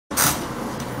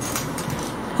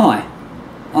Hi,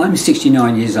 I'm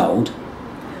 69 years old,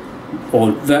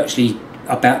 or virtually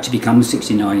about to become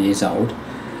 69 years old,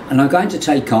 and I'm going to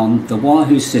take on the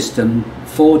Wahoo Systm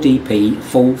 4DP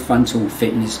Full Frontal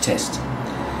Fitness Test.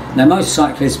 Now, most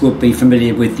cyclists would be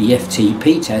familiar with the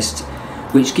FTP test,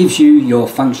 which gives you your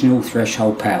functional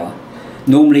threshold power,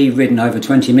 normally ridden over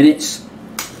 20 minutes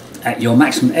at your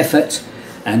maximum effort,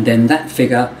 and then that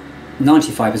figure,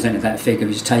 95% of that figure,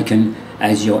 is taken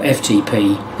as your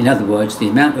FTP, in other words, the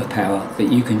amount of power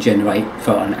that you can generate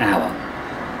for an hour.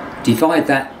 Divide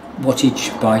that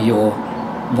wattage by your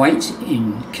weight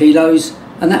in kilos,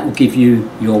 and that will give you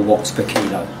your watts per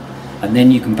kilo, and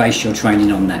then you can base your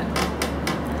training on that.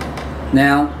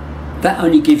 Now, that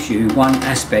only gives you one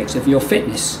aspect of your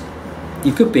fitness.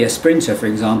 You could be a sprinter, for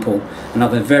example, and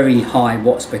have a very high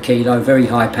watts per kilo, very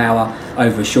high power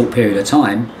over a short period of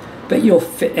time, but your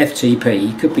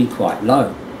FTP could be quite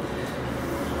low.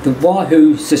 The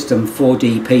Wahoo Systm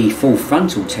 4DP Full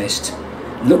Frontal Test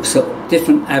looks at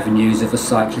different avenues of a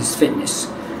cyclist's fitness.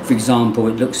 For example,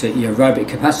 it looks at your aerobic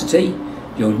capacity,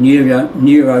 your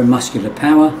neuromuscular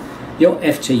power, your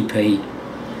FTP,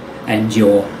 and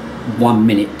your 1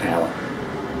 minute power.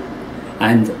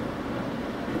 And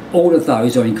all of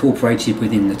those are incorporated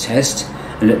within the test,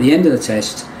 and at the end of the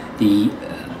test, the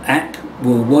app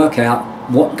will work out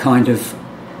what kind of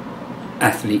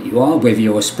athlete you are, whether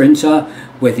you're a sprinter,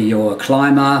 whether you're a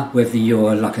climber, whether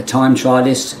you're like a time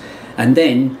trialist, and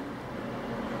then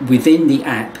within the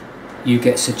app you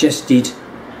get suggested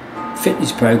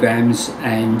fitness programs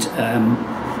and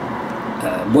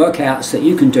workouts that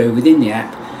you can do within the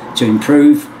app to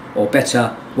improve or better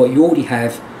what you already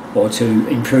have, or to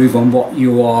improve on what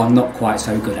you are not quite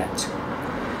so good at.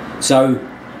 So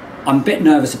I'm a bit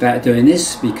nervous about doing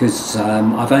this because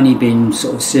I've only been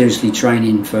sort of seriously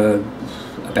training for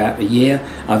about a year.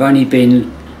 I've only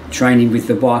been training with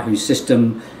the Wahoo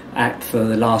Systm app for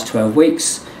the last 12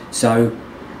 weeks, so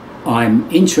I'm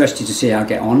interested to see how I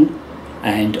get on,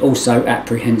 and also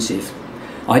apprehensive.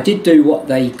 I did do what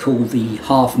they call the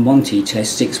Half Monty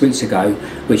test 6 weeks ago,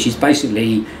 which is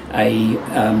basically a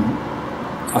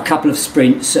couple of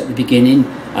sprints at the beginning,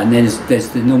 and then there's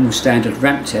the normal standard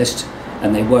ramp test,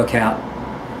 and they work out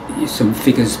some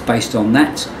figures based on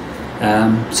that.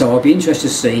 So I'll be interested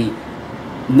to see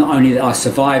not only that I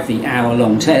survived the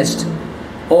hour-long test,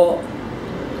 or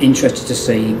interested to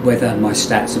see whether my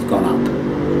stats have gone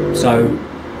up. So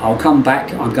I'll come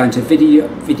back. I'm going to video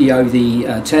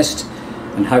the test,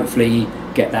 and hopefully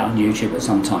get that on YouTube at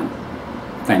some time.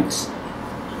 Thanks.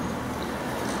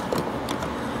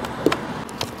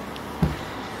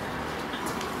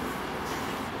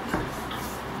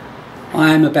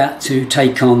 I am about to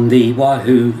take on the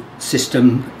Wahoo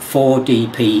Systm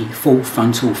 4DP Full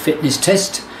Frontal Fitness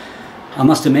Test. I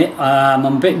must admit, I'm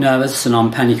a bit nervous and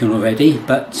I'm panicking already,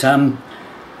 but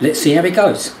let's see how it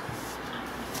goes.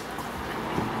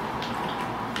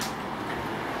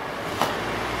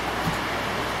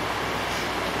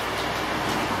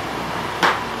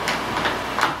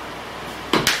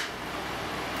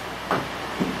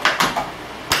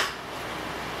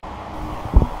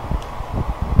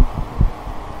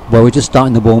 Well, we're just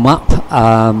starting the warm-up.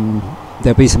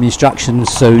 There'll be some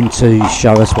instructions soon to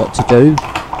show us what to do,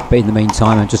 but in the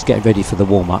meantime I'm just getting ready for the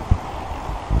warm-up.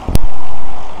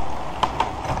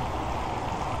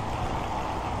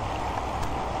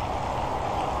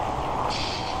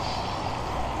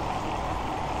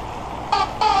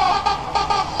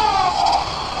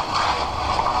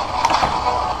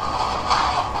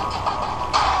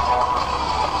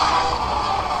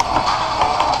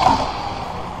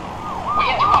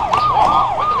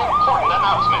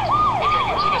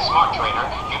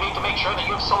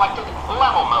 Selected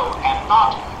level mode and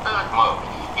not erg mode.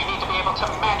 You need to be able to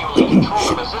manually control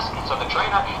the resistance of the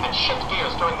trainer and shift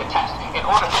gears during the test in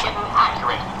order to get an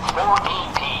accurate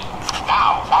 4DP.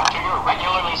 Now, on to your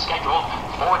regularly scheduled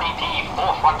 4DP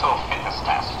Full Frontal Fitness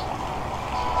Test.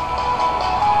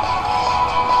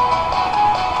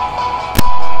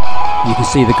 You can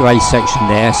see the grey section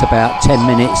there. It's about 10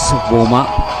 minutes of warm-up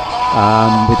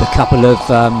with a couple of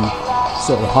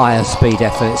sort of higher speed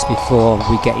efforts before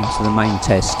we get into the main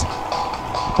test.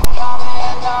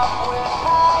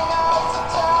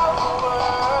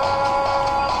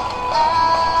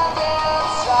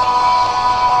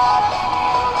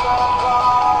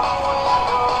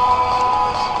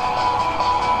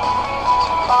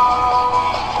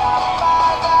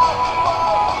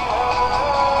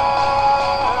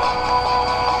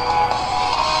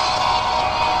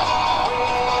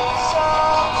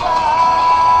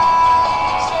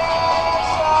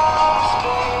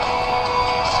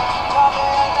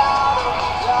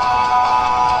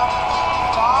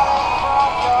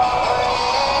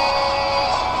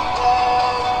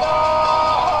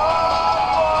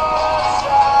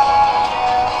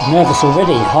 Nervous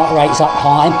already, heart rate's up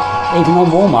high, even on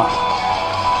warm-up.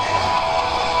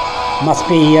 Must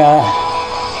be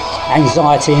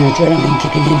anxiety and adrenaline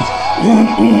kicking in.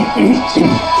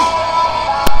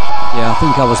 Yeah, I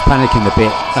think I was panicking a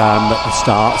bit at the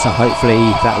start, so hopefully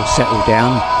that will settle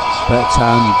down. But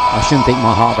I shouldn't think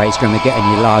my heart rate's going to get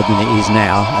any lower than it is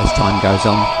now as time goes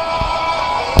on.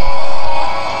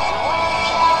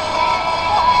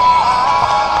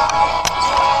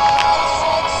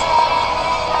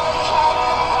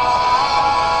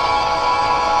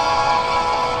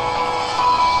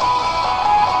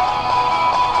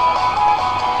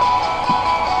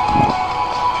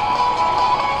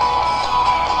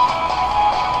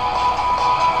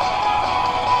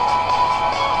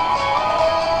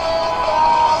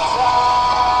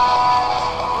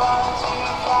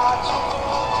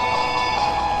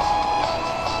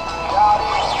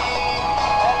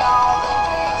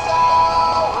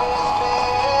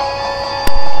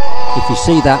 If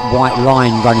you see that white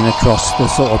line running across the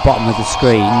sort of bottom of the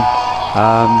screen,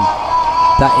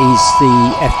 that is the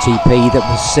FTP that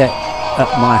was set at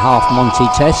my Half Monty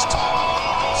test.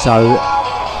 So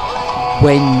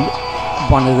when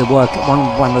one of the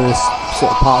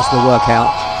sort of parts of the workout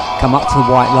come up to the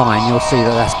white line, you'll see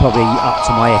that that's probably up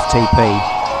to my FTP.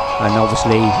 And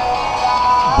obviously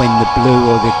when the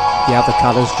blue or the other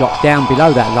colours drop down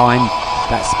below that line,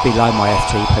 that's below my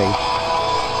FTP.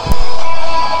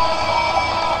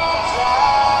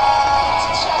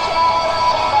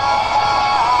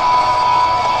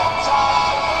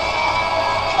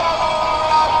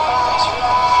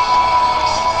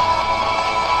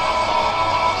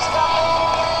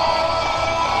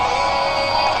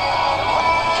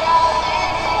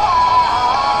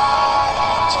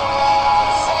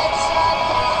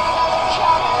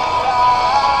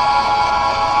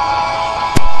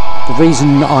 The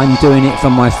reason I'm doing it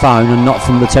from my phone and not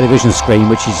from the television screen,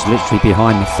 which is literally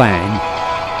behind the fan,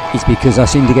 is because I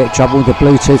seem to get trouble with the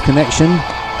Bluetooth connection,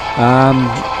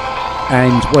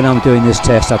 and when I'm doing this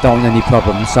test I don't want any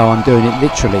problems, so I'm doing it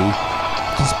literally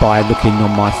just by looking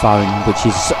on my phone, which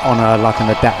is on like an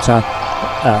adapter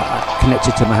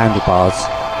connected to my handlebars.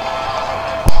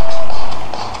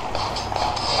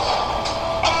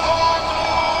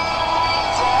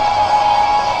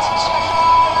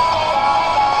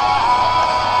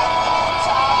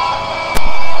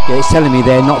 It's telling me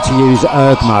there not to use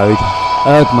erg mode.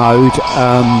 Erg mode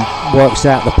works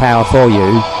out the power for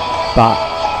you, but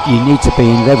you need to be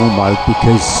in level mode,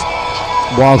 because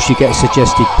whilst you get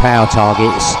suggested power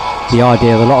targets, the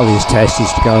idea of a lot of these tests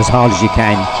is to go as hard as you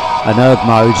can, and erg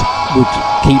mode would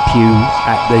keep you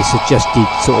at the suggested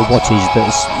sort of wattage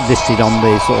that's listed on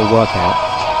the sort of workout.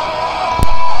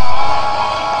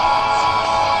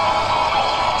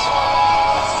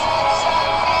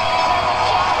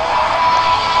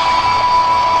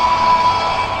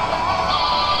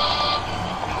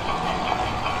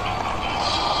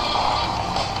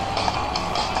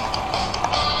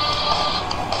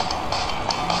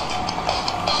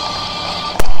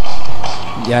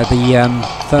 Yeah,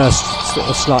 the first sort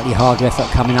of slightly harder effort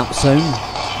coming up soon,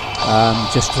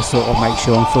 just to sort of make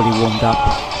sure I'm fully warmed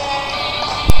up.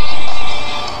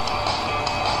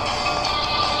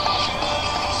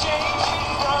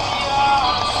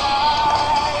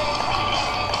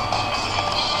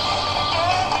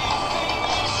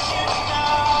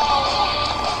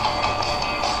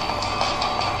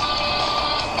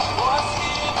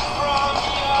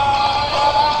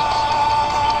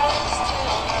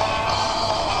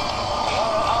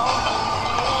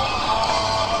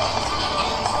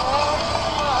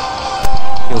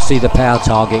 You'll see the power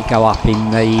target go up in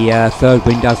the third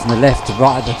window from the left.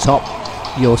 Right at the top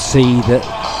you'll see that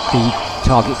the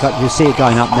target, you'll see it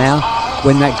going up now.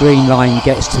 When that green line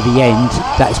gets to the end,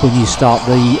 that's when you start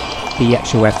the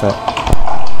actual effort.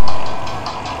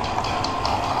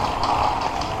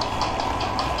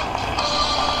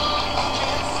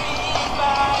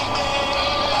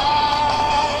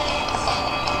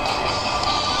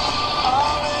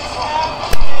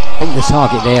 I think the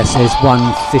target there says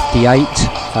 158,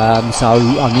 so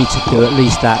I need to do at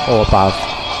least that or above.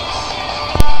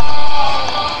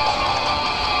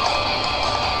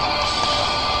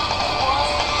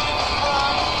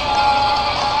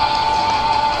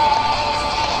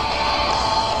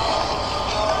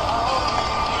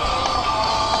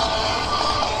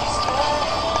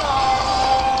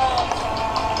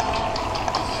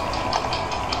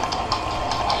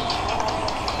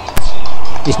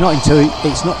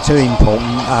 It's not too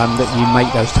important that you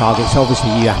make those targets. Obviously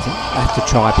you have to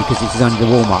try, because it's only the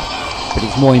warm-up, but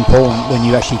it's more important when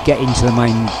you actually get into the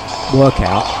main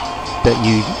workout that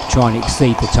you try and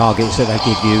exceed the targets that they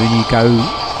give you, and you go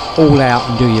all out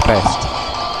and do your best.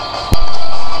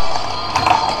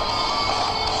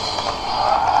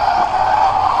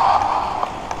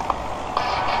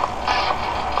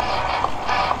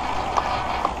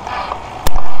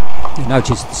 You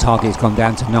notice the target has gone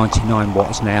down to 99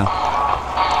 watts now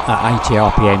at 80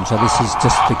 RPM, so this is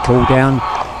just the cool down,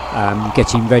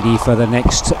 getting ready for the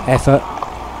next effort,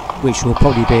 which will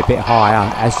probably be a bit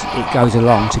higher as it goes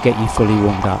along to get you fully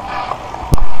warmed up.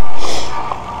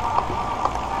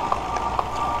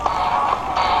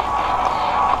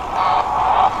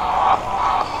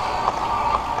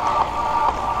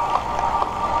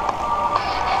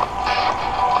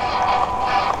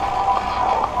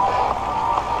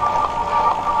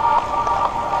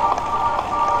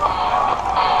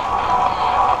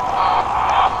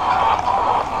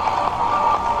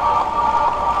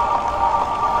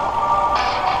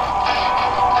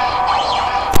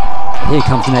 Here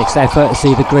comes the next effort.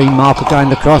 See the green marker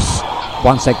going across.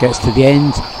 Once that gets to the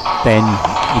end, then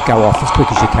you go off as quick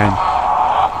as you can.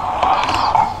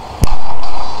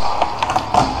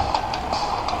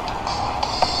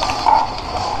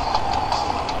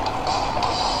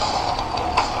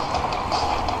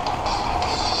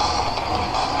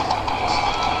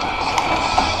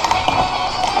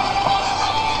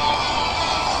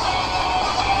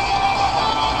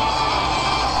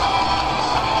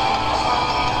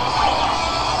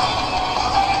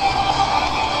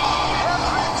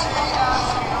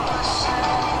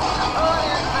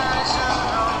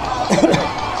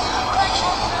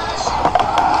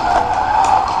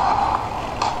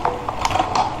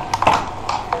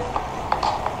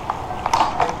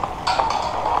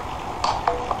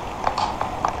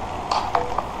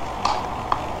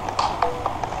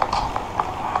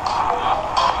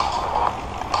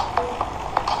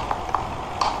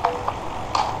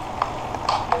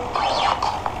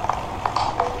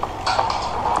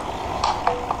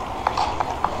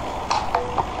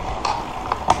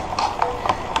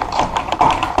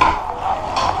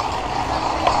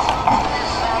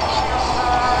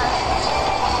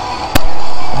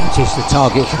 The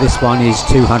target for this one is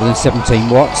 217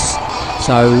 watts,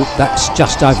 so that's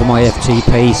just over my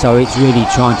FTP, so it's really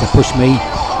trying to push me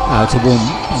to warm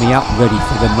me up ready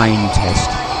for the main test.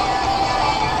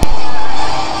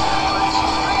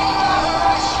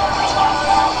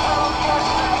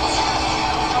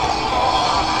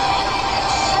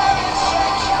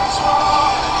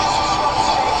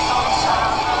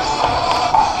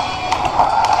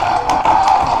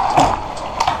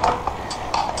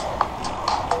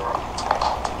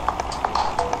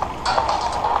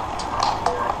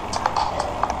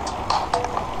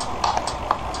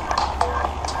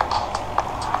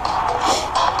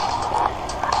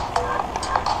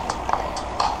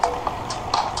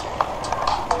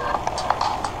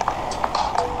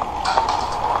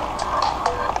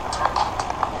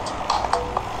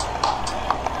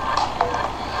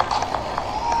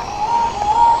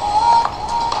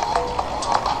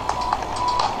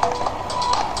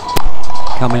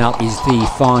 Coming up is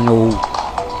the final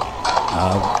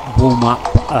warm-up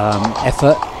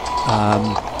effort,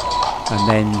 and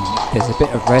then there's a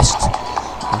bit of rest,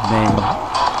 and then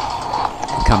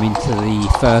come into the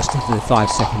first of the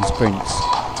 5-second sprints.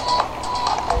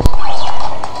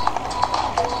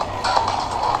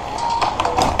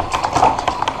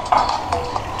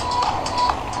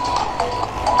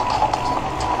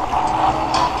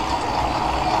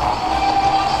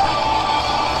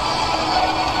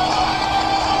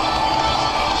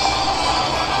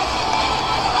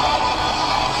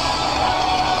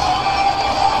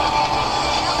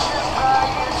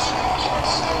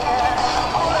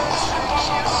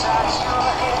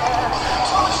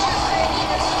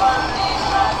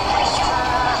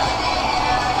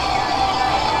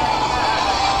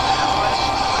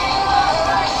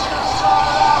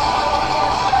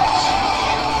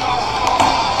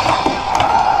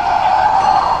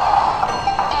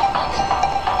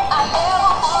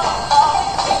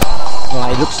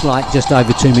 Like just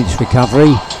over 2 minutes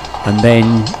recovery, and then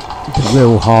the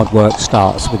real hard work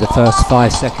starts with the first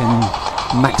 5-second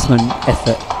maximum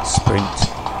effort sprint.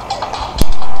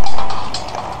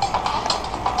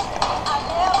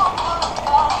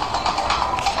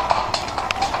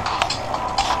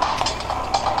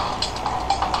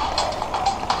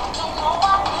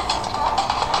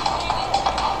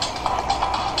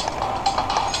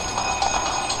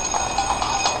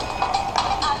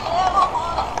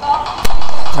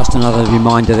 Just another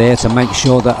reminder there to make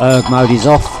sure that erg mode is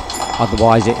off,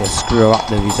 otherwise it will screw up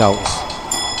the results.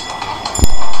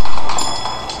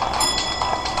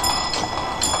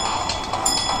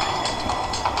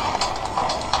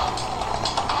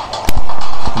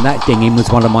 And that dinging was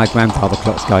one of my grandfather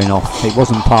clocks going off. It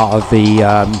wasn't part of the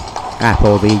app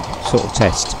or the sort of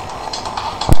test.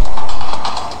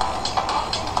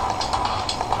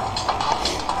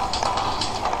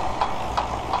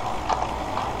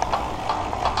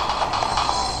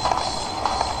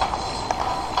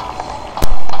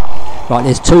 Right,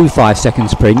 there's 2 5-second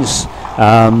sprints.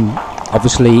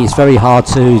 Obviously it's very hard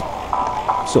to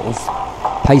sort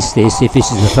of pace this if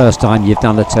this is the first time you've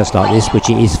done a test like this,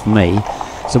 which it is for me.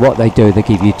 So what they do, they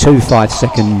give you 2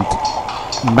 5-second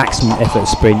maximum effort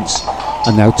sprints,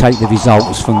 and they'll take the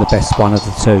results from the best one of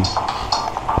the two.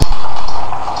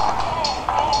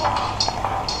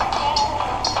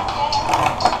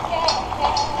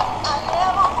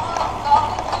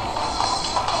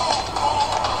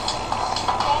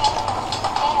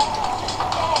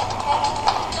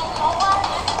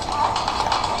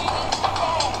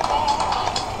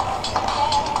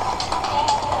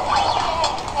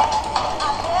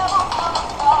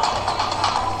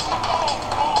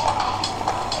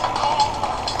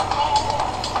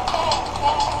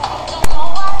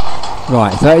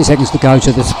 Right, 30 seconds to go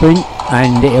to the sprint,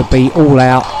 and it'll be all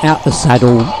out the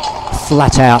saddle,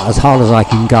 flat out as hard as I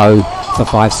can go for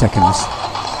 5 seconds.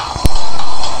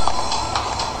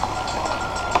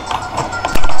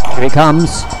 Here it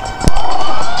comes.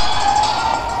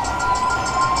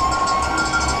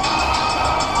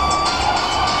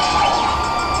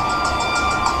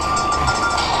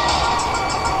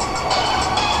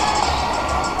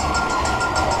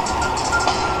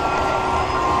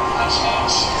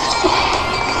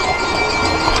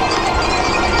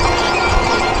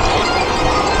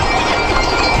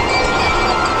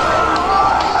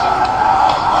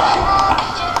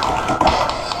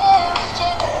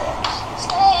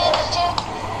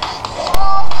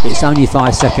 It's only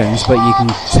 5 seconds, but you can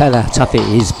tell how tough it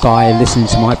is by listening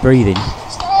to my breathing.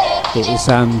 It is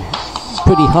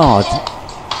pretty hard,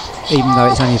 even though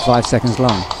it's only 5 seconds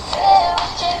long.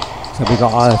 So we've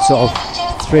got a sort of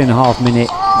 3.5 minute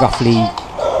roughly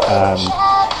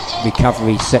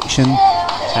recovery section,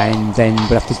 and then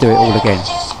we'll have to do it all again.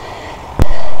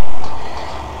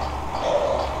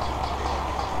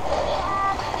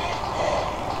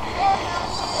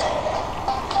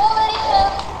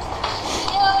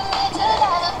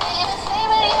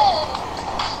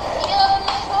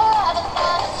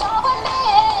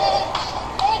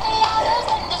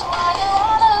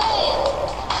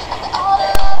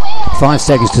 Five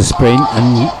seconds to sprint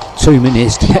and 2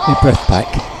 minutes to get my breath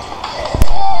back.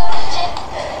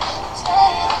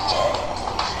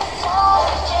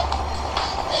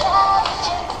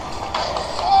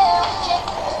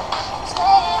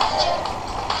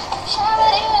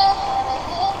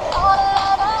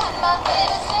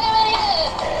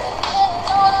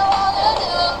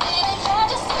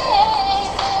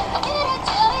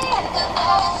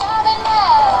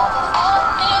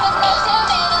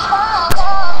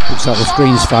 Looks like the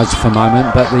screen's froze for a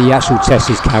moment, but the actual test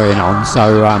is carrying on,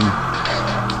 so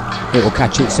it will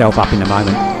catch itself up in a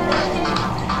moment.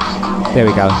 There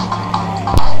we go.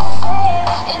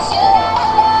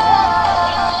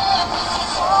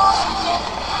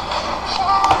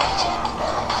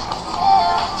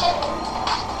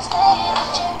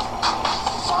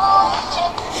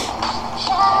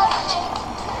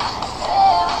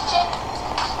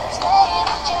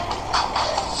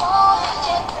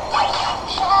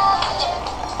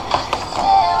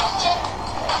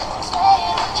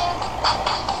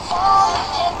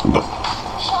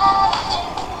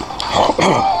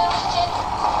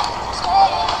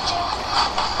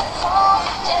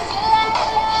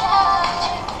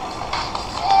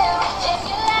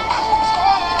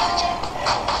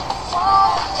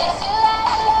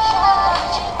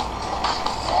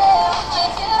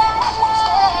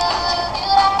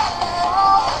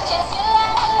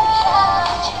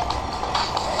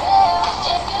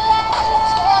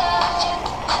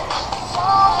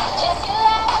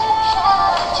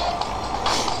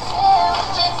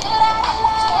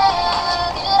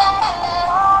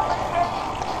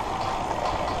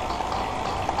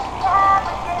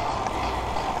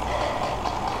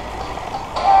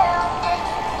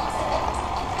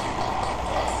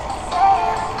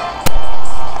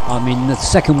 I'm in the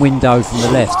second window from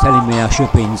the left, telling me I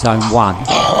should be in zone 1,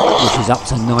 which is up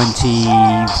to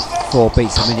 94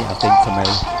 beats a minute, I think, for me.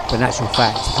 But in actual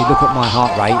fact, if you look at my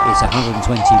heart rate, it's 121,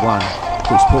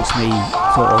 which puts me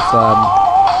sort of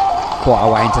quite a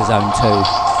way into zone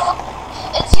 2.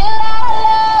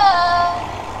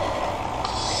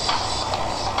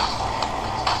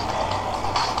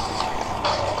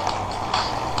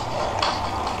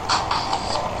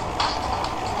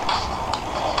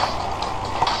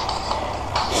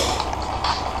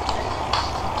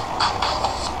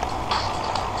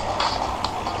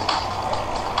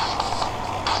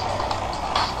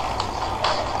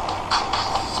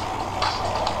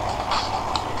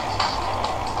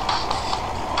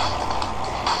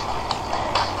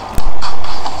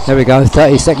 There we go,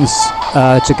 30 seconds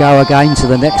to go again to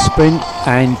the next sprint,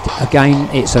 and again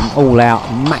it's an all-out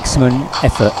maximum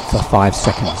effort for 5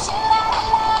 seconds.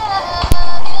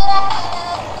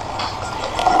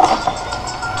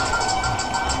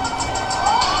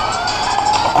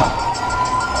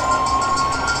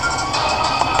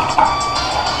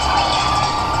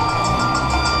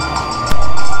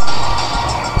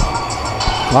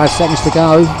 Five seconds to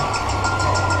go.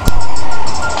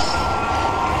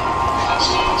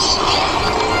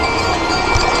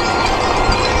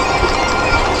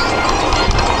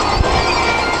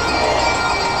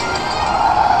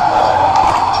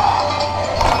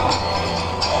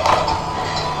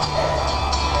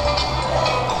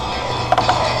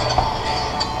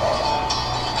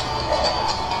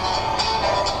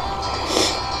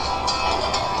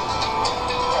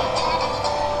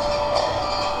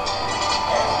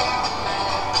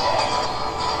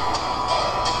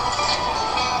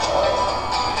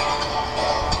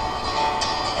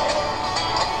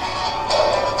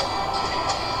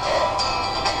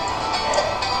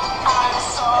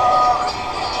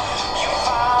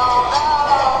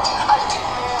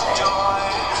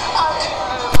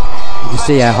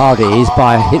 See how hard it is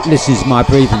by listening to my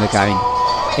breathing again.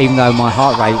 Even though my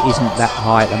heart rate isn't that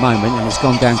high at the moment and it's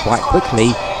gone down quite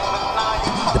quickly,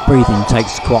 the breathing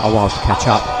takes quite a while to catch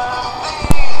up.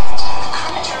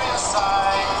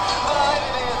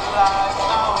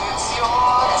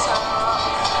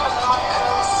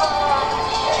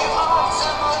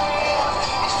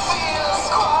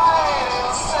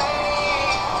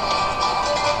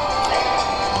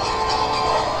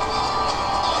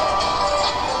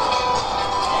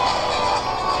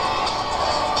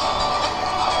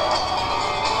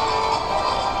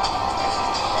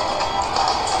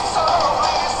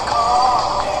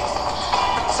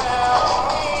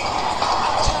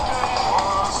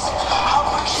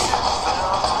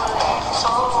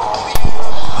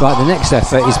 Right, the next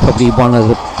effort is probably one of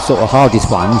the sort of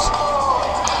hardest ones.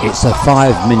 It's a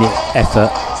 5-minute effort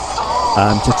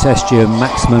to test your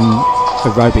maximum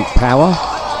aerobic power.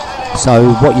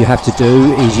 So what you have to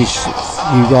do is you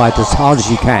ride as hard as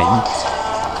you can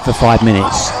for 5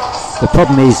 minutes. The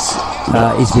problem is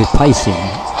with pacing.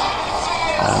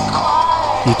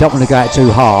 You don't want to go out too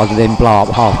hard and then blow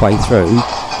up halfway through,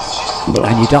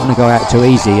 and you don't want to go out too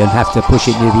easy and have to push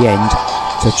it near the end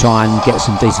to try and get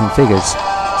some decent figures.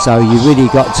 So you really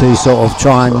got to sort of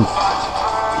try and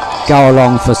go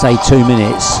along for say 2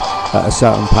 minutes at a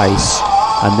certain pace,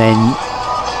 and then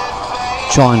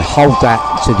try and hold that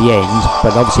to the end,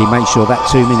 but obviously make sure that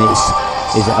 2 minutes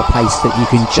is at a pace that you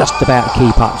can just about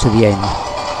keep up to the end.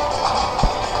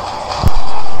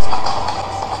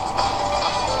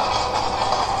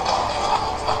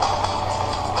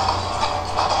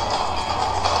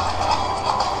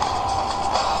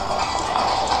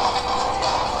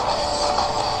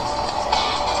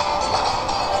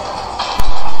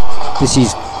 This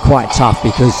is quite tough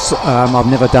because I've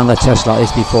never done a test like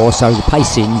this before, so the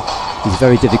pacing is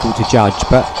very difficult to judge,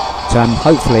 but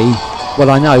hopefully,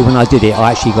 well, I know when I did it I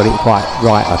actually got it quite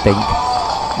right, I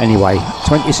think. Anyway,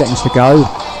 20 seconds to go,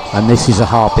 and this is a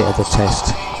hard bit of the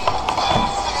test.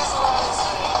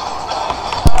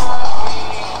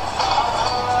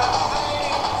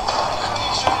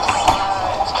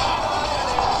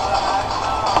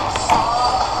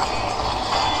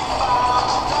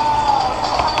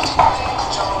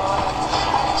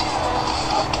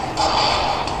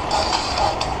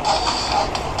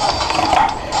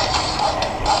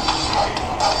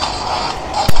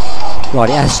 Right,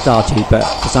 it has started, but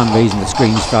for some reason the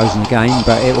screen's frozen again,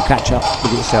 but it will catch up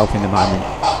with itself in a moment.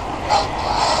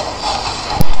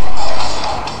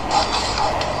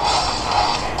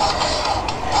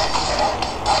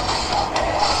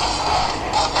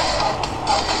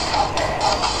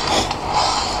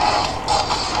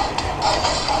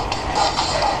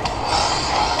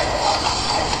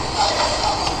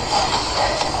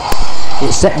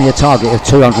 It set me a target of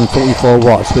 244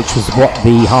 watts, which was what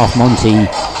the Half Monty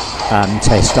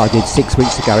test I did 6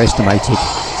 weeks ago estimated.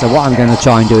 So what I'm going to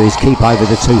try and do is keep over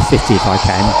the 250 if I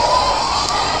can.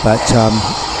 But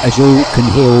as you can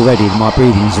hear already, my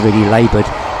breathing's really laboured.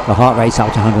 The heart rate's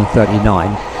up to 139,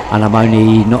 and I'm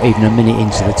only not even a minute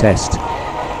into the test.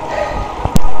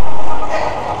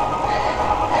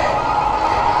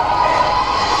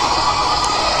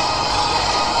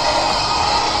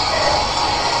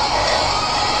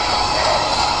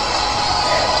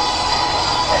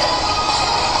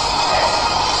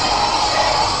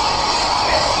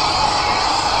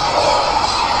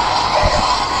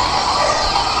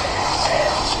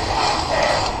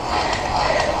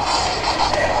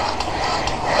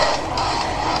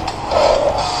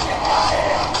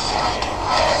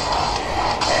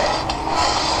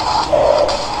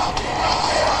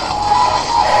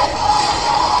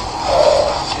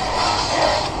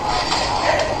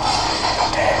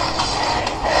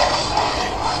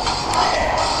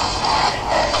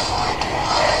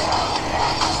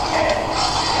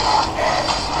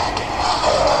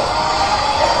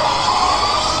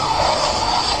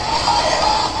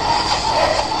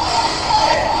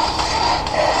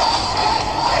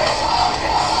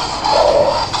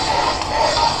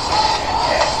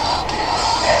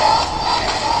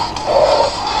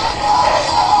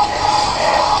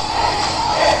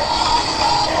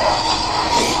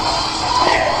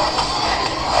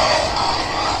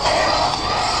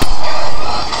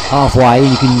 halfway, and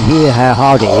you can hear how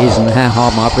hard it is and how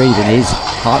hard my breathing is.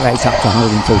 Heart rate's up to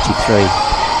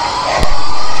 143.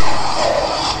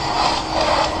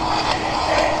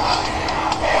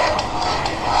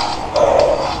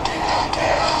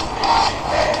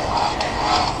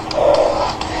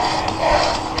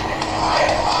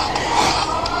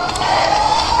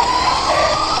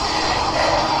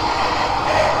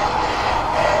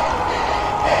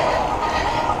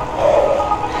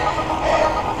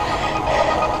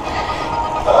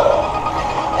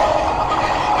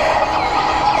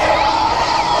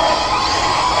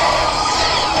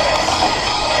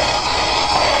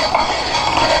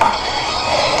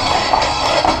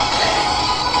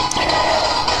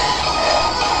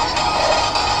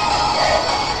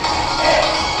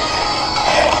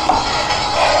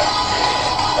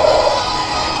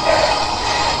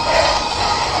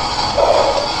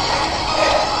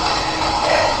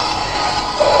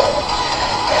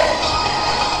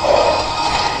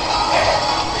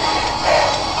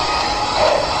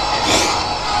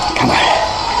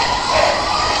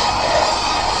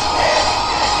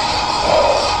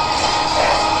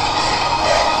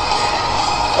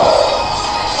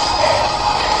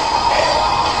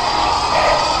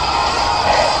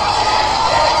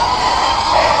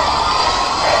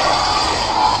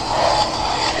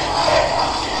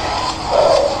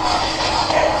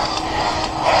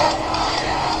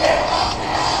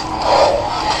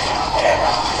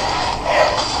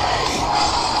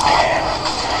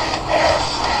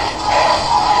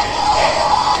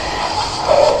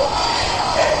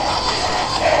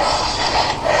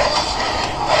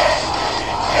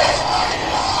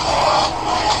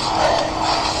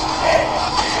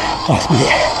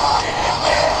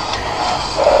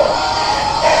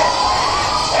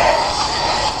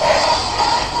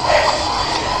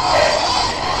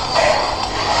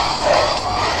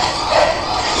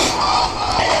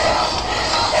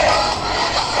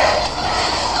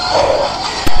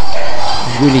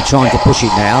 Really trying to push it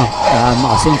now.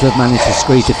 I seem to have managed to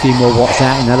squeeze a few more watts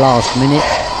out in the last minute,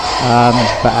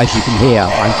 but as you can hear,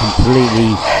 I'm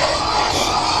completely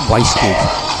wasted,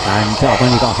 and I've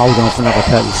only got to hold on for another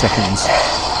 30 seconds.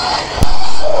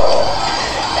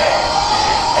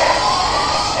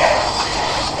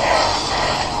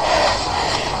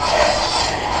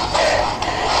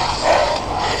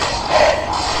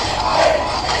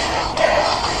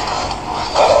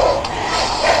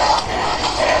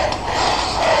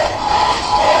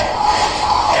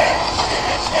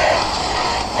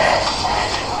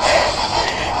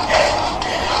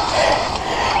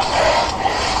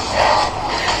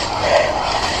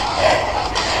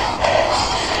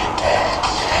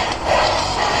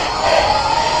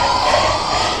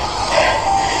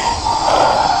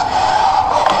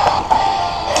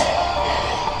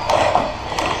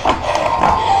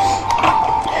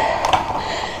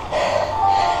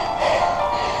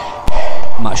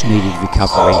 Much needed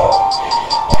recovery.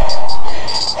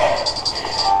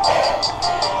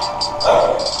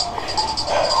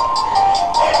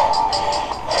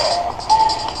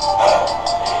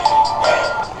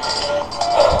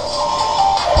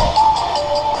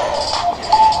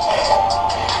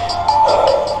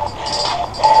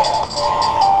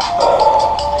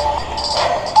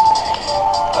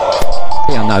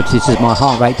 I notice that my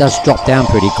heart rate does drop down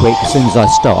pretty quick as soon as I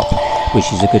stop,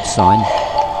 which is a good sign.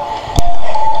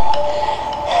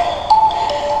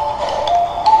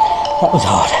 That was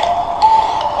hard.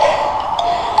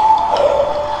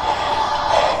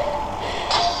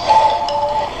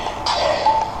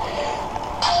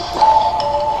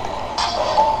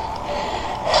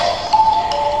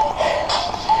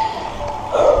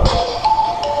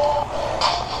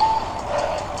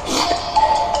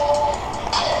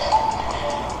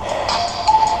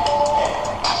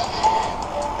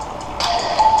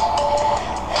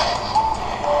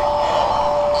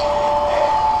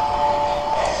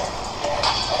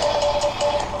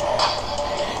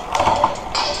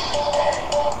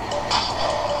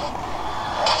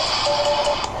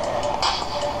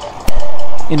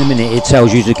 In a minute it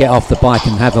tells you to get off the bike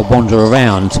and have a wander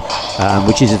around,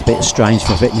 which is a bit strange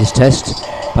for a fitness test,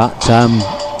 but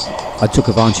I took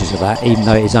advantage of that, even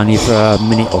though it's only for a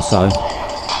minute or so.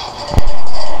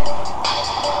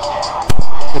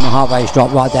 My heart rate's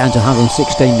dropped right down to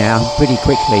 116 now, pretty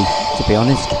quickly to be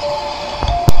honest.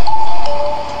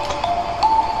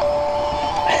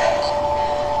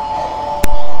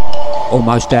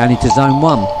 Almost down into zone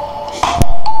 1.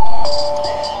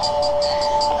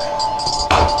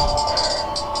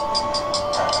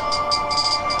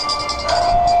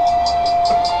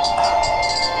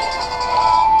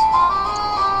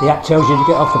 The app tells you to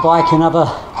get off the bike and have a,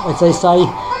 as they say,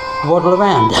 waddle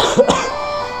around.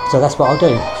 So that's what I'll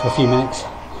do for a few minutes.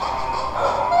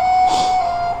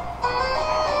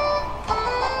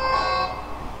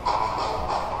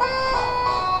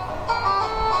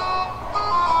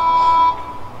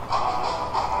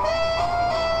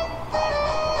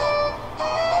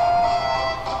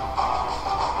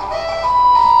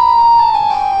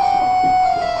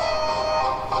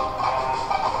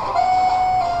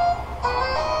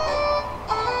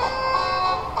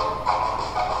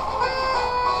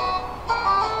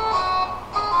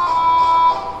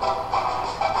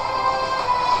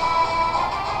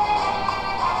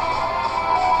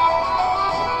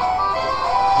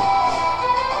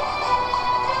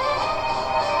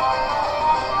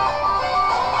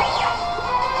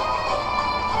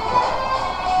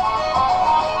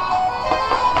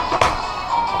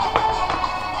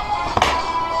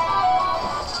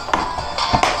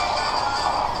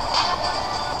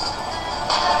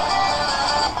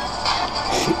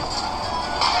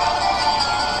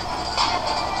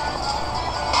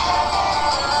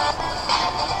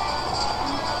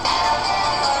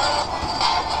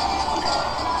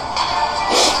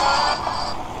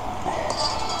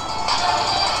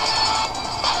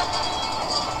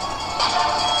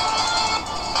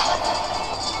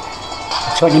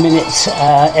 "20 minutes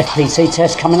FPT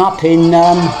test coming up in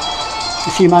a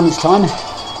few moments' time."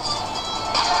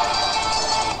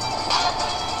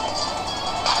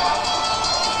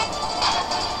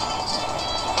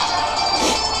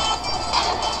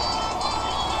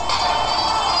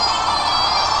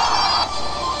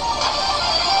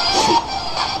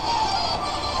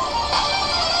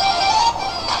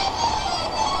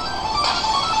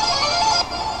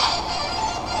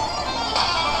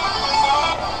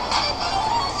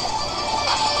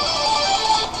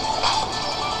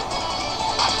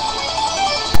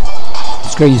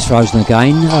 Screen's frozen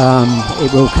again.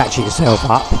 It will catch itself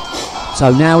up.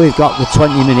 So now we've got the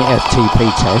 20-minute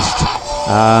FTP test.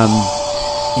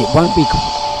 It won't be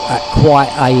at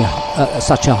quite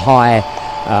such a high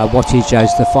wattage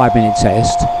as the 5-minute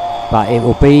test, but it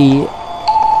will be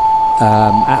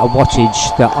at a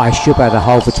wattage that I should be able to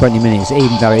hold for 20 minutes,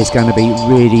 even though it's going to be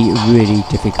really, really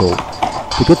difficult.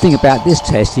 The good thing about this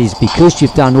test is because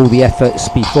you've done all the efforts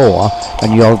before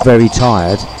and you're very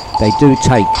tired, they do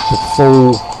take the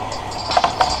full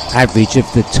average of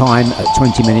the time at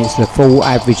 20 minutes, the full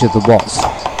average of the watts.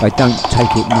 They don't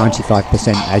take it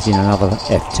 95% as in another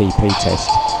FTP test.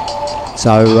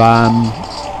 So,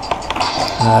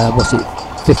 what's it,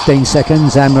 15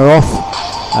 seconds and we're off.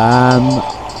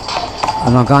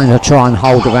 And I'm going to try and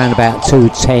hold around about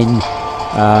 210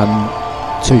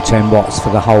 watts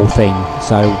for the whole thing.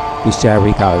 So, we see how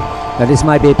we go. Now this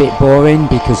may be a bit boring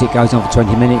because it goes on for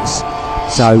 20 minutes.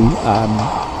 So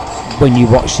when you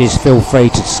watch this, feel free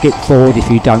to skip forward if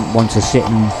you don't want to sit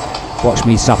and watch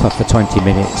me suffer for 20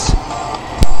 minutes.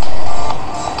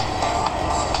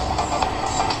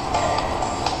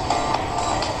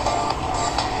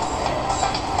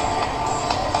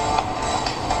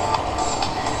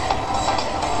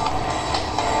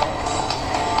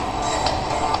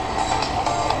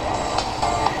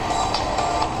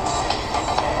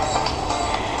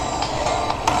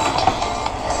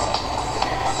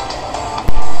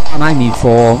 I'm aiming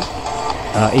for,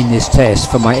 in this test,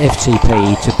 for my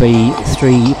FTP to be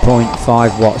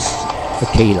 3.5 watts a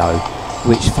kilo,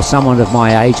 which for someone of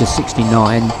my age of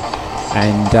 69,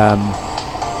 and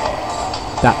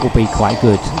that will be quite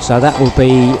good. So that will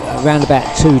be around about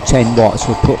 210 watts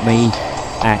will put me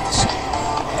at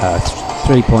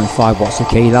 3.5 watts a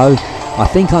kilo. I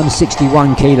think I'm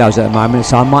 61 kilos at the moment,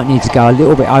 so I might need to go a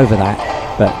little bit over that,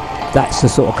 but that's the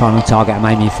sort of kind of target I'm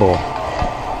aiming for.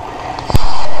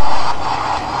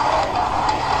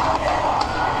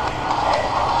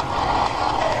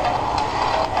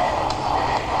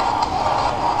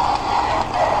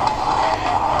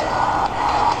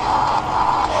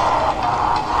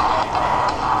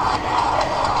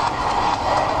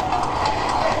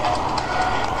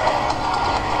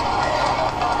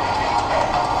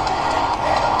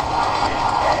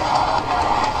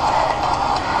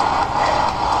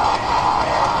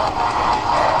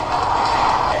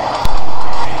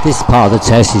 This part of the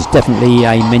test is definitely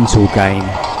a mental game.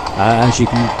 As you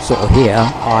can sort of hear,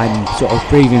 I'm sort of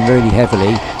breathing really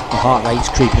heavily. My heart rate's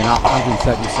creeping up,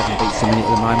 137 beats a minute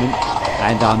at the moment,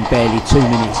 and I'm barely 2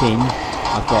 minutes in.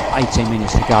 I've got 18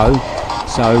 minutes to go.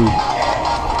 So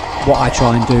what I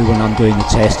try and do when I'm doing the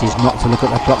test is not to look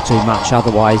at the clock too much,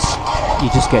 otherwise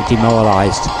you just get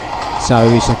demoralised. So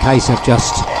it's a case of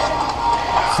just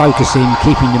focusing,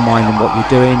 keeping your mind on what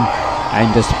you're doing, and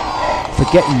just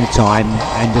forgetting the time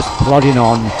and just plodding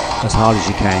on as hard as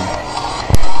you can.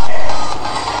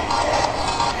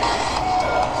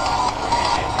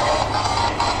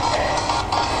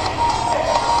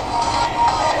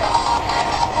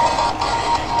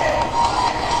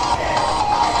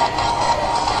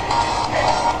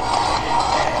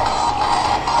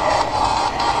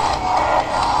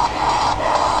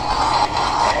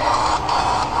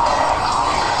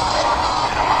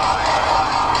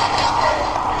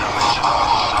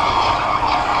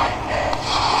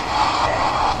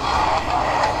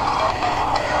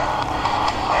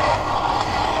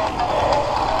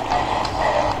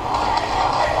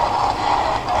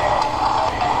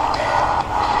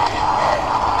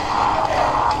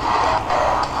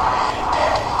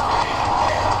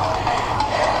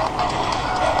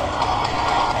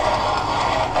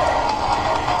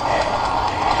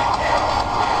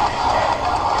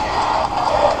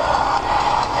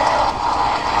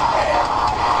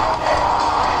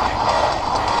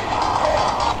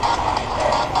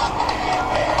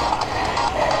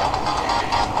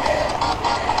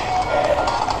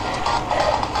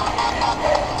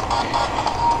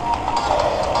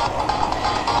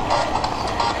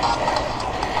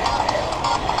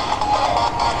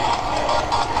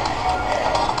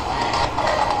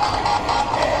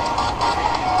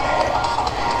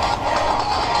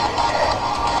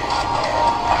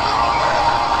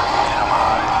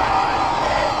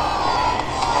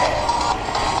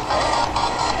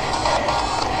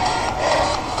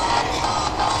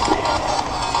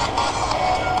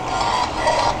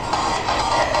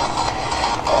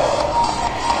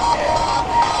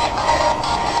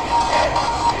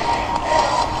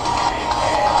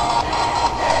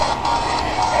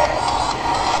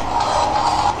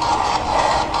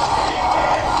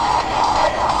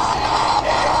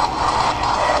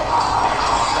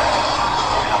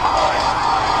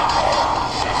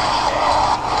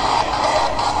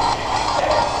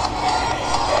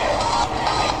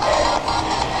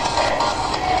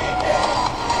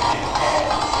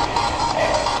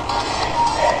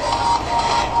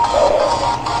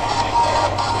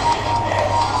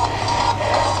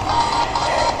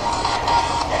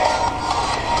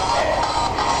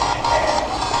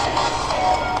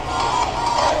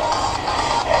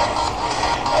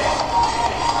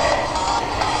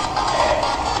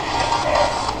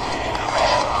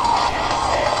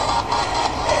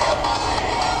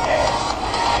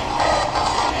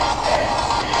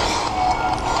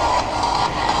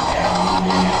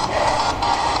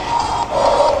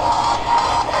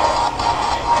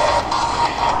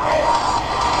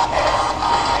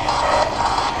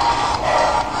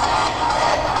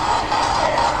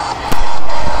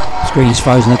 screen's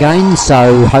frozen again,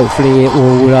 so hopefully it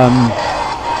will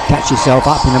catch itself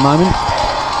up in a moment.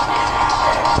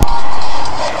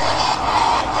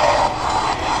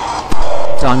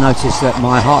 So I noticed that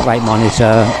my heart rate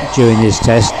monitor during this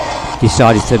test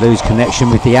decided to lose connection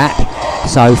with the app,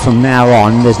 so from now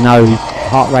on there's no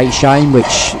heart rate showing,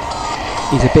 which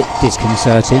is a bit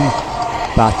disconcerting,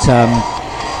 but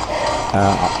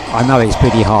I know it's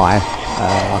pretty high,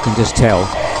 I can just tell.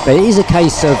 But it is a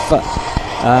case of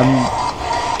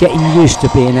getting used to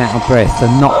being out of breath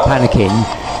and not panicking,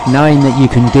 knowing that you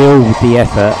can deal with the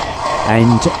effort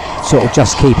and sort of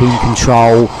just keeping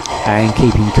control and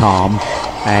keeping calm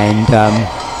and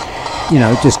you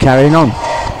know, just carrying on.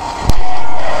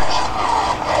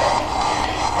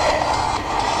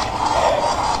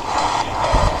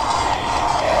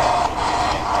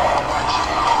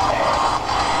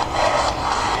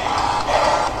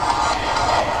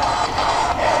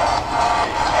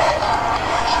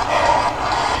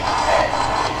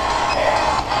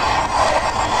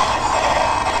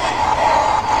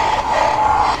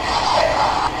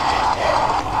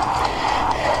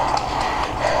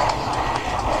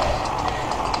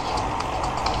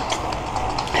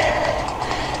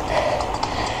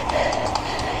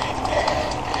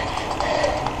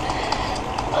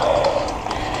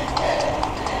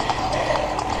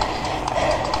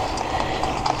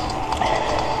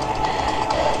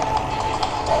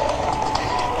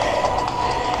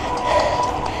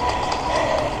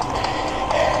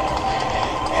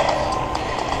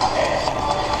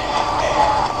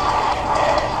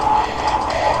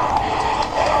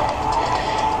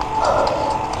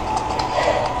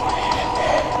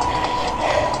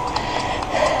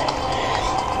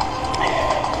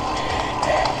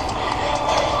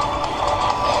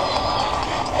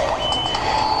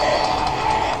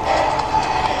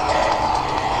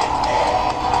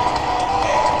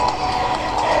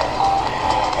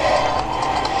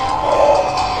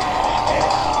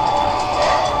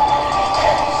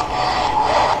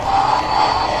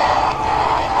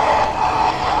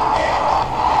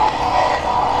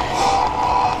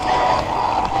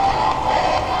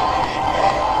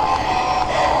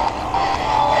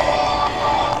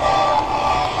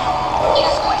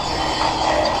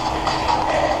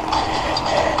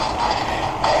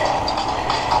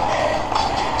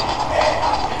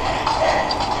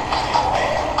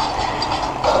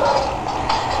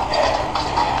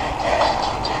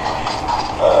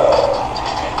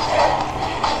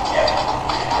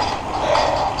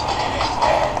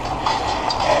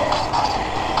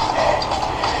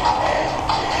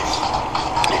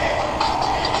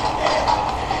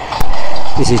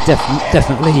 This is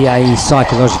definitely a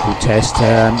psychological test,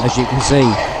 as you can see,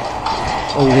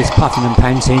 all this puffing and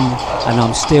panting, and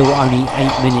I'm still only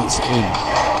 8 minutes in.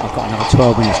 I've got another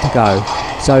 12 minutes to go.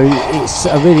 So it's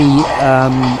a really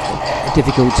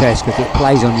difficult test because it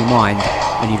plays on your mind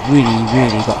and you've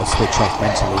really got to switch off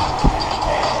mentally.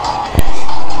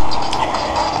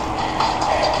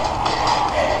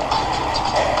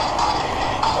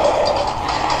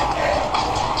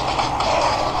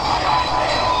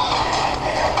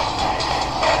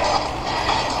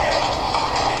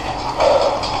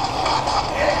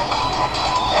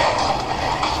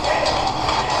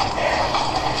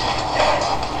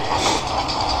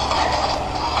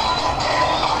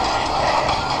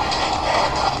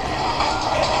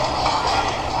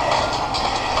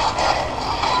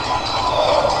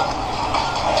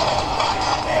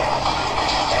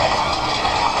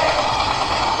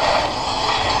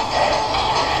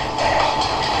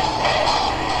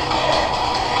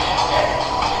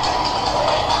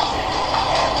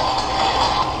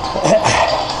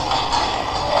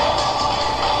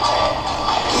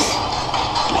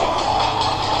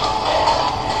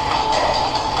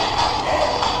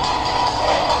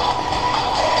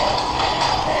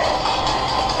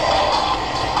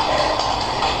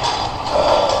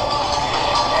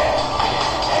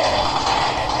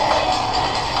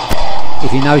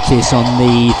 If you notice on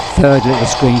the third little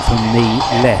screen from the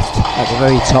left at the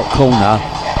very top corner,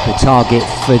 the target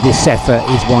for this effort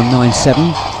is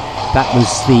 197. That was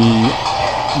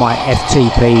my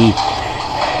FTP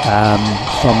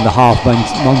from the Half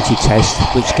Monty test,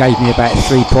 which gave me about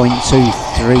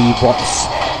 3.23 watts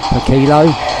per kilo.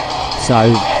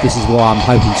 So this is why I'm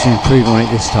hoping to improve on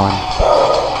it this time.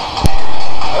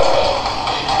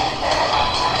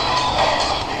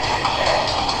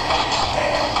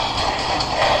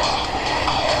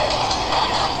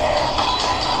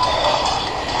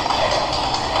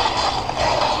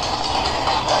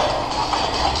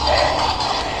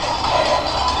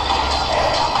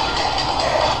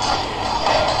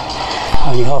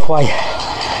 Only halfway.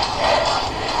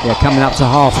 Yeah, coming up to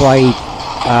halfway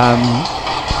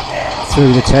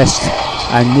through the test,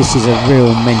 and this is a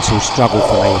real mental struggle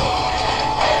for me.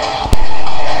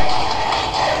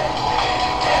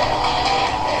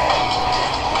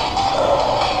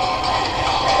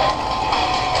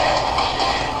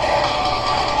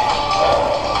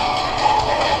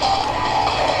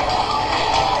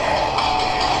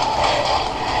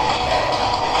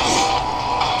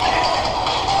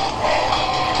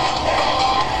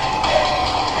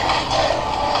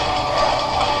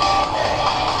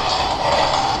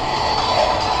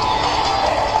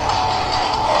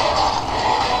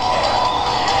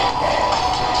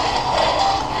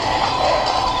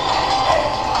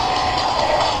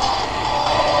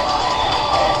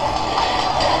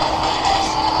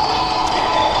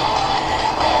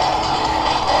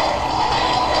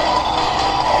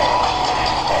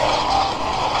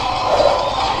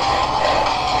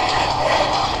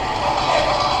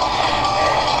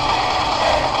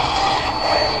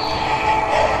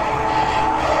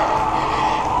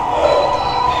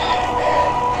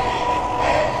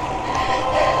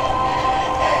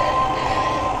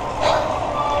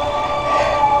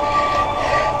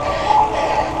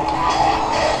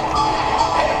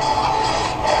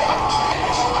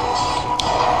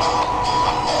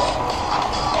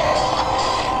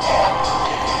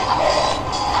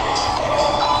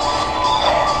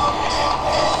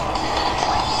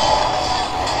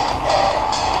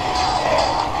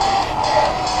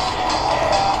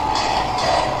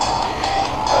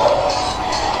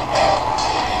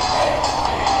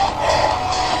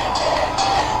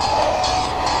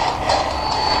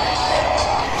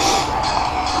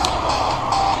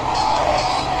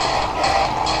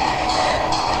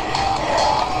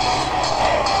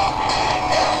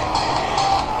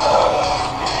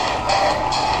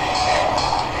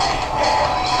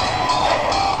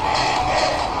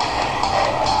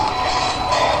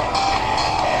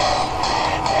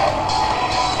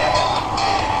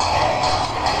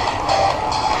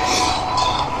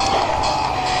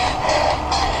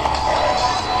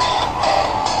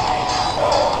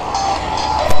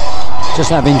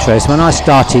 Just out of interest, when I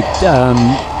started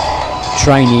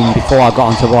training before I got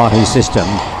onto Wahoo Systm,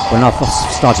 when I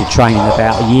started training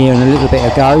about a year and a little bit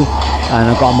ago, and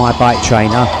I got my bike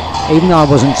trainer, even though I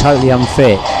wasn't totally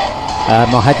unfit, I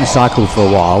hadn't cycled for a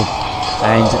while,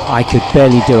 and I could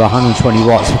barely do 120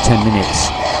 watts for 10 minutes.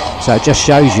 So it just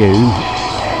shows you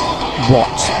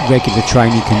what regular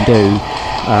training can do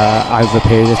over a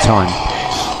period of time.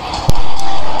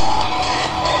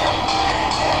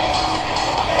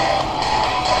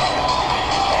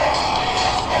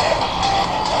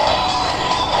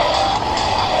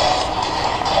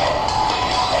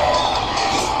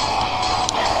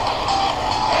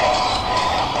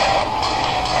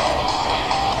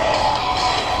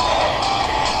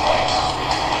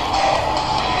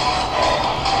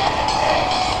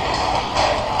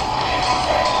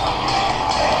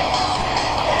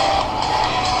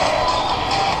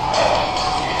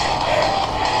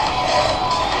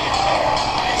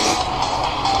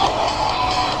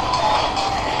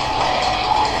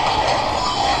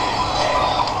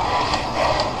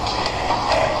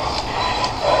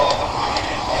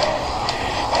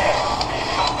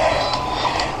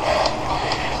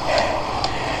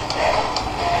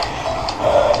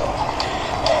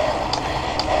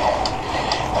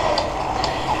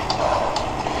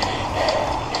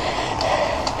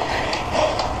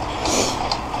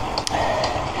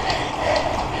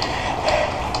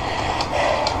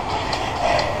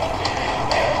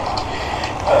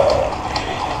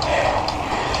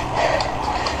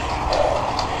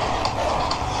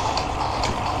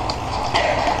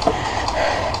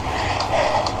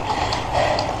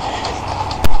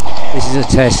 This is a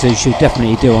test that you should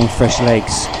definitely do on fresh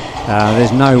legs.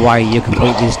 There's no way you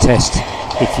complete this test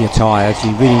if you're tired.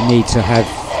 You really need to have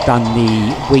done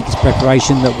the week's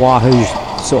preparation that Wahoo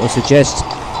sort of suggests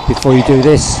before you do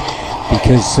this,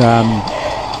 because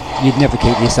you'd never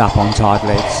keep this up on tired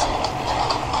legs.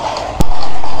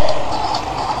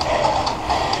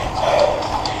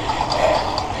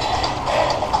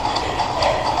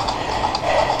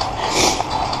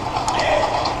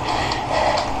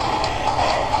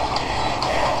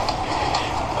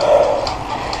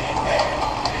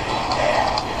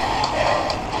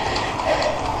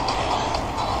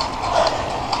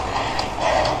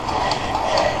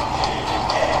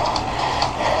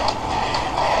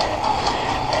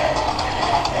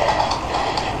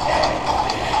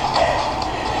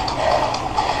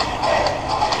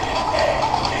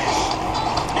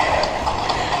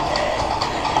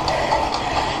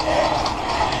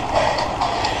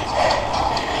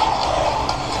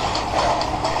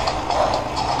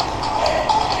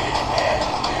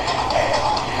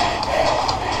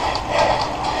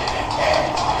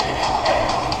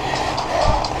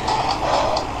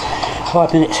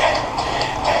 5 minutes.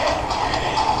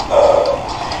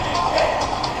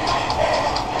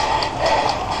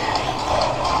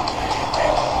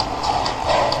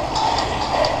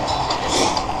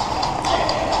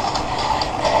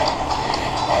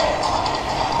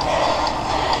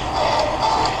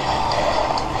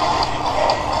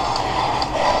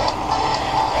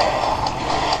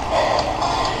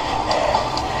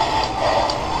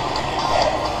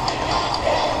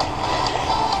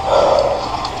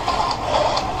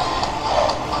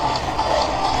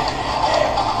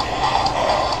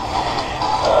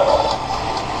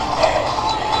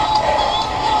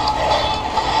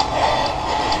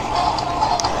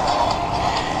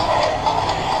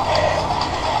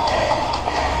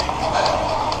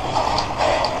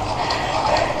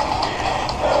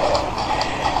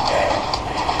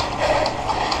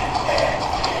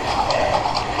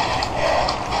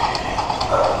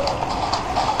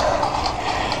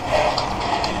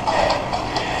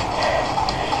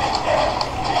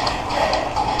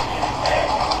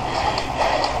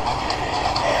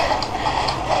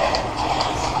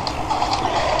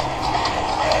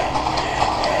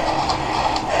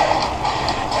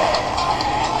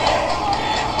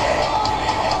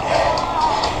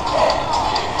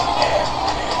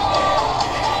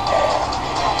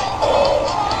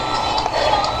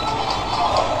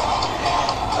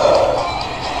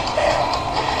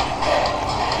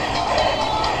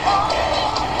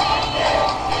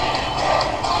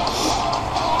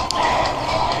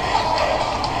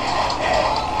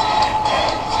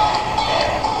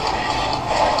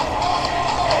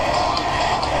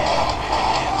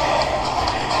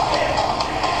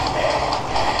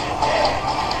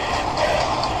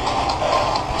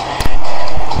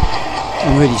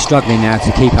 I'm really struggling now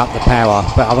to keep up the power,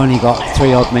 but I've only got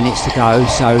 3 odd minutes to go,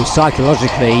 so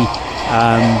psychologically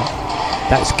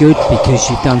that's good because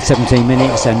you've done 17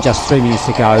 minutes and just 3 minutes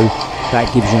to go.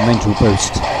 That gives you a mental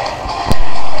boost.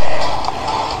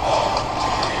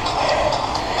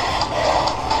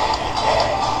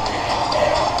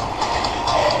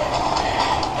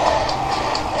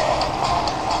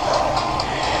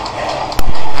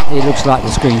 It looks like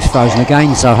the screen's frozen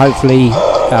again, so hopefully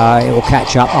it will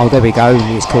catch up. Oh, there we go,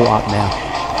 it's caught up now.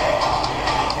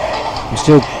 I'm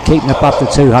still keeping above the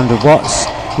 200 watts,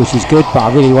 which is good, but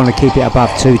I really want to keep it above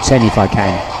 210 if I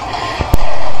can.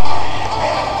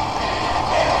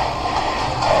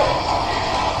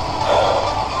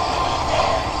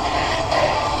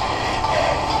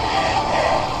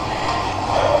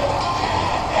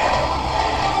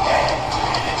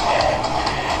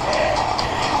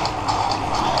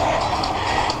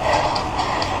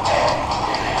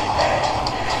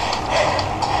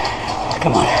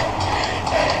 Come on.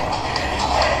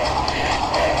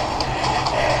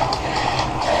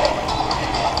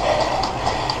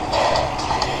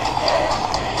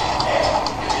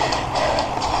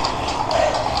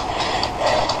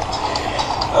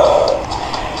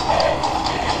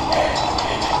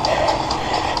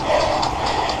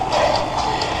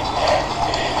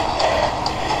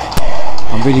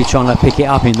 I'm really trying to pick it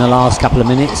up in the last couple of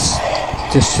minutes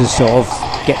just to sort of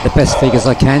get the best figures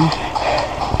I can.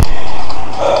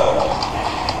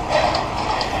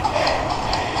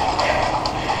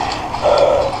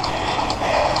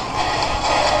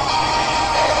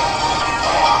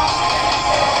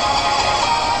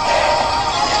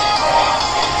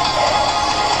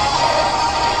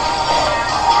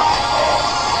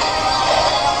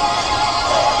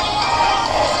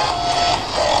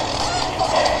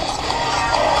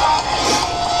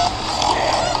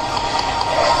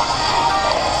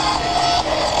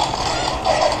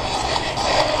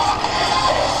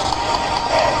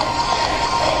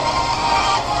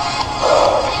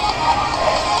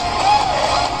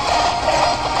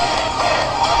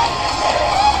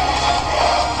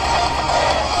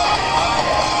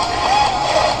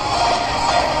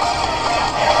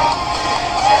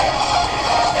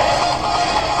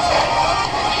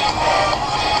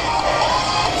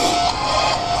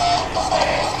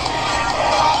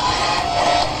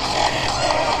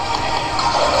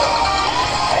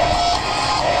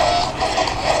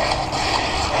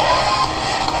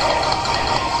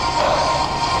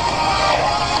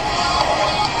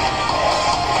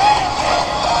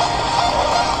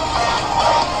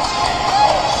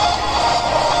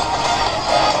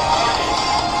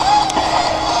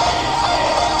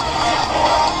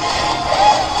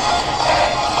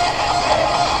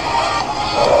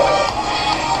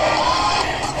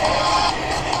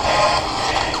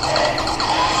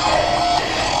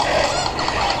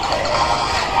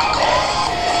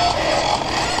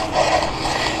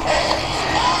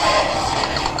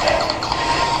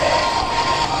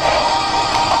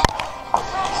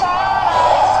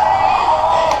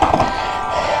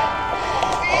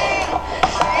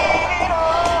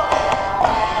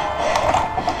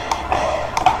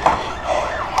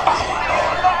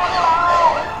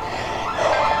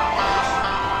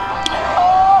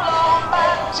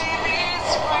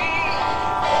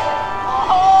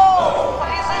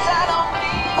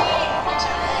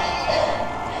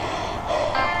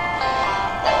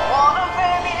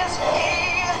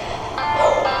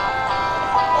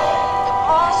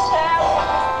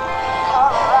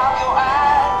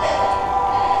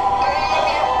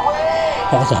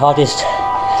 That was the hardest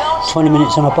 20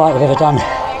 minutes on a bike I've ever done.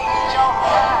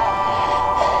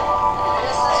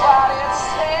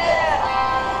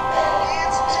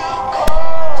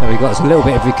 So we've got a little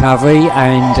bit of recovery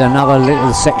and another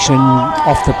little section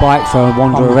off the bike for a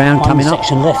wander around coming up. One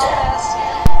section left.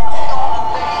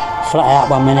 Flat out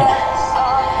 1 minute.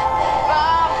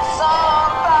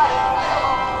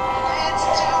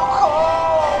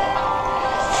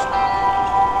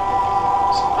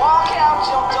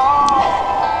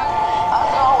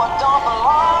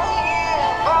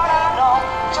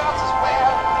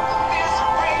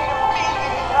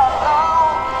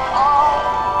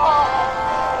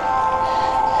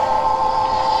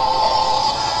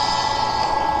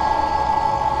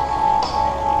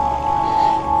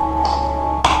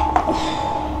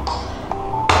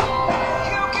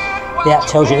 The app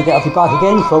tells you to get off your bike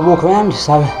again for a walk around,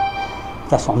 so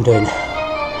that's what I'm doing.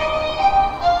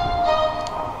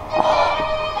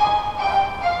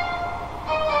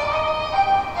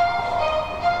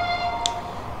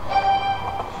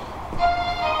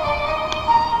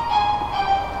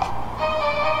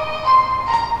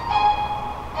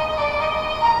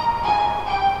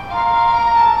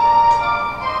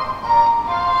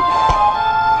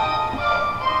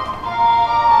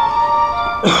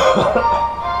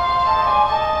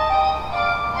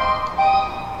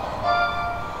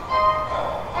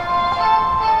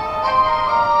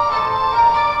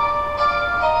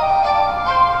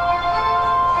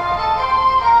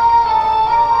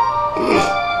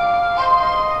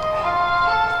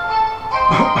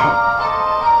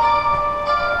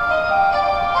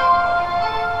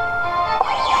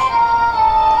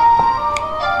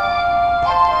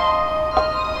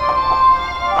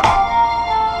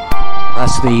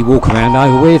 That's the walk around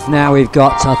over with. Now we've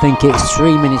got, I think it's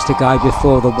 3 minutes to go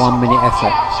before the 1 minute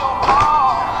effort.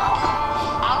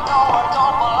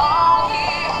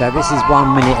 So this is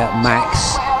 1 minute at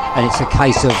max, and it's a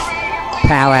case of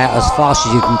power out as fast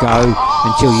as you can go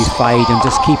until you fade and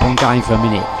just keep on going for a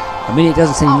minute. A minute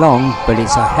doesn't seem long, but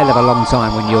it's a hell of a long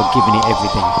time when you're giving it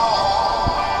everything.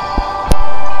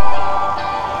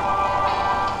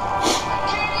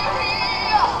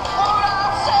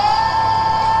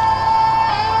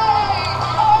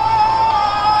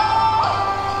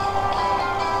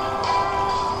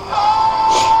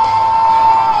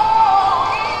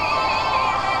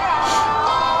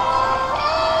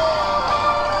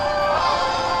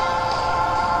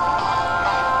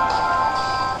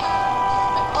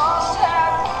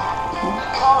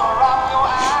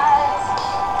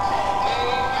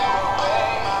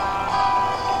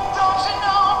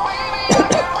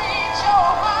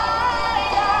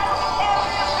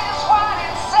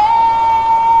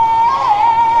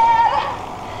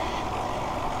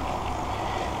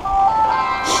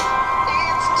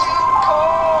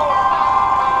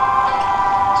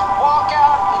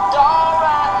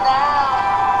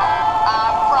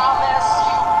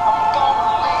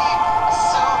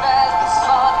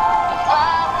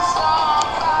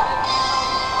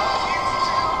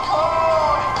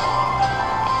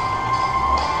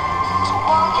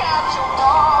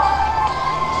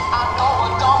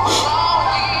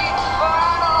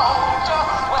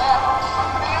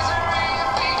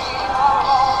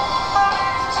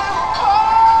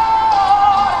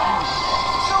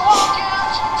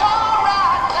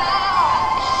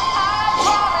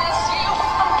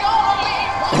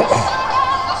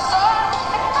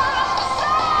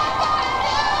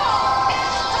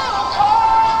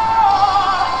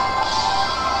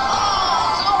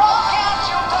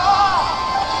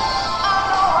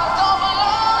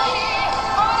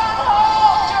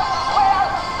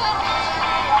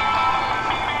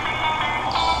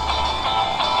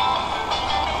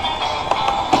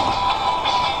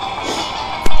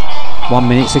 .1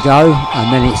 minute to go,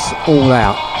 and then it's all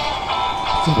out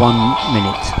for 1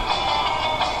 minute.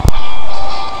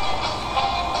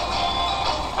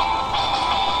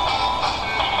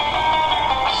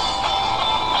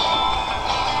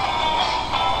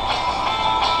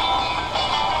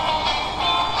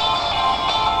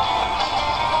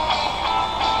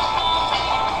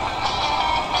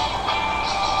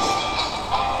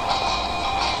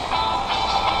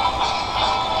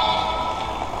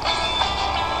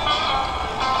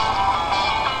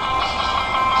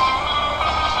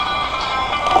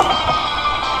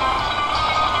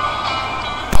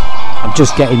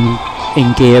 Just getting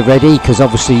in gear ready, because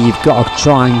obviously you've got to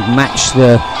try and match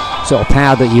the sort of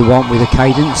power that you want with the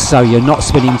cadence, so you're not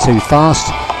spinning too fast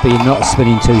but you're not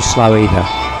spinning too slow either,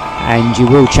 and you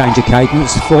will change the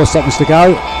cadence. 4 seconds to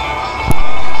go.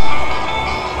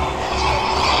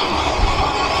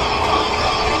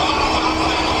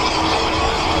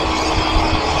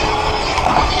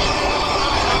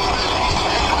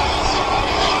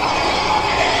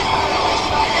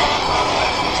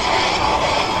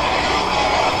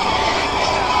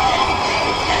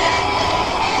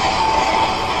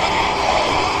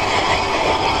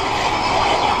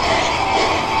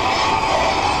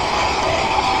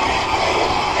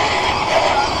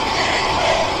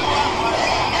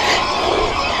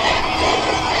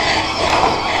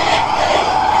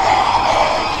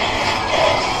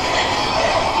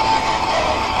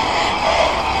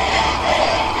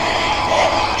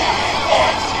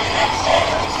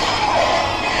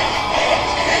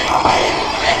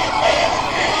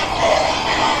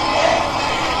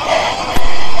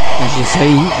 you'll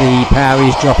see the power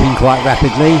is dropping quite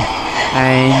rapidly,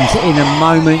 and in a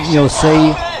moment you'll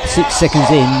see 6 seconds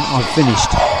in I've finished.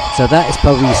 So that has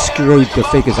probably screwed the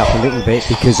figures up a little bit,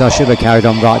 because I should have carried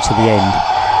on right to the end.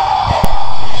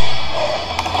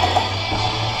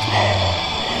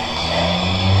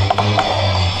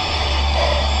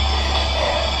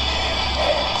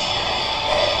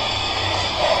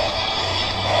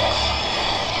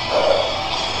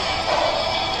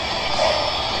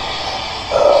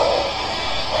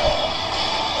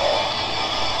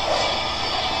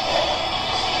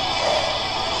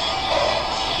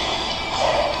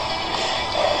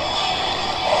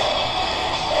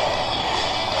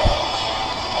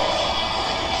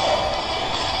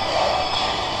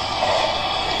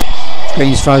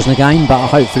 Screen's frozen again, but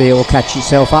hopefully it will catch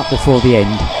itself up before the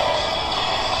end.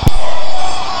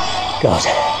 God,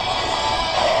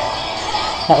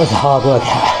 that was a hard workout.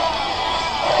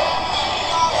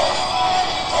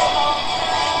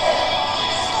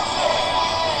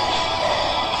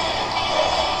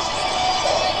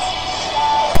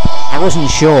 I wasn't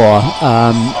sure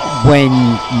when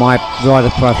my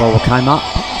rider profile came up,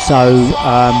 so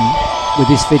with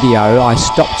this video I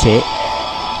stopped it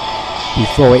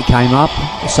before it came up,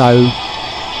 so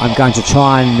I'm going to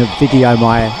try and video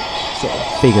my sort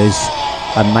of figures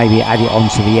and maybe add it on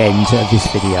to the end of this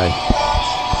video.